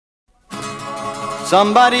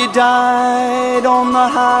Somebody died on the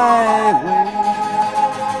highway.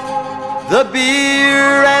 The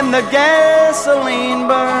beer and the gasoline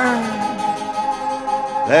burned.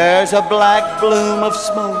 There's a black plume of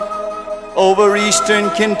smoke over eastern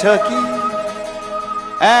Kentucky.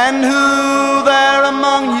 And who there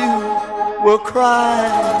among you will cry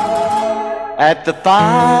at the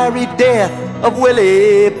fiery death of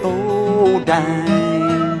Willie Bodine?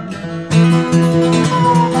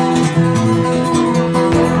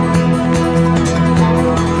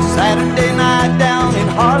 Saturday night down in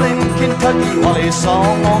Harlan, Kentucky, Wally's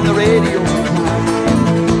song on the radio.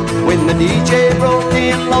 When the DJ broke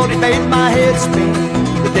in, Lord, it made my head spin.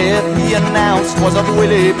 The death he announced was of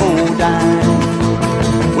Willie Bodine.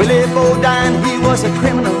 Willie Bodine, he was a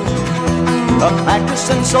criminal, a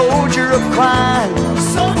practicing soldier of crime.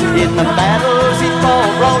 In the battles he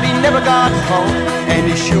fought, Lord, he never got caught, and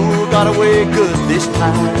he sure got away good this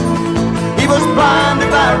time. He was blinded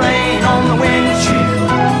by rain on the windshield,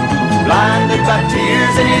 blinded by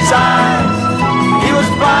tears in his eyes. He was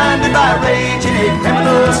blinded by rage in a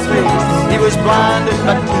criminal's face. He was blinded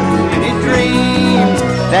by too many dreams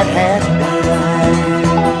that had died.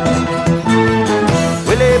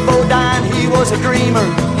 Willie Bodine, he was a dreamer,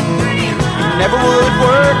 never would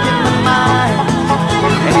work in the mine.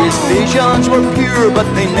 And his visions were pure, but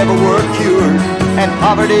they never were cured, and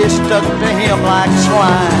poverty stuck to him like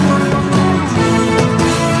swine.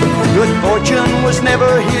 Good fortune was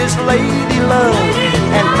never his lady love,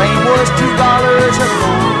 and fame was $2 a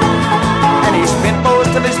load. And he spent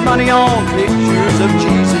most of his money on pictures of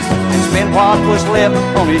Jesus, and spent what was left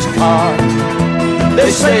on his car.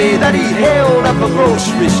 They say that he held up a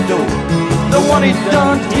grocery store, the one he'd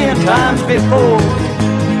done 10 times before.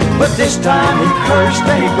 But this time he cursed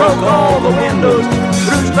and he broke all the windows,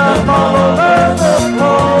 threw stuff all over the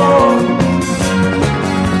floor.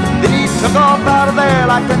 Then he took off out of there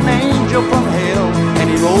like an angel from hell, and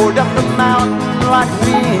he roared up the mountain like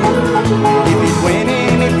wind. If he went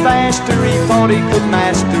any faster, he thought he could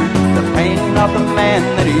master the pain of the man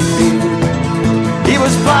that he'd been. He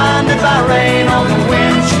was blinded by rain on the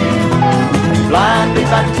windshield, blinded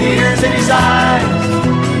by tears in his eyes.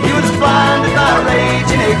 He was blinded by rage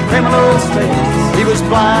in a criminal's face. He was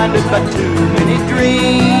blinded by too many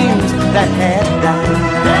dreams that had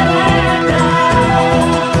died.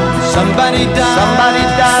 Somebody died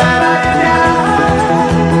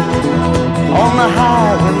on the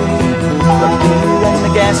highway. The beer and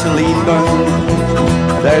the gasoline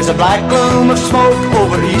burned. There's a black plume of smoke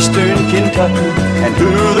over eastern Kentucky, and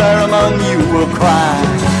who there among you will cry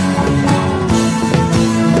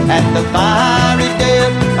at the fiery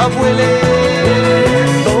death of Willie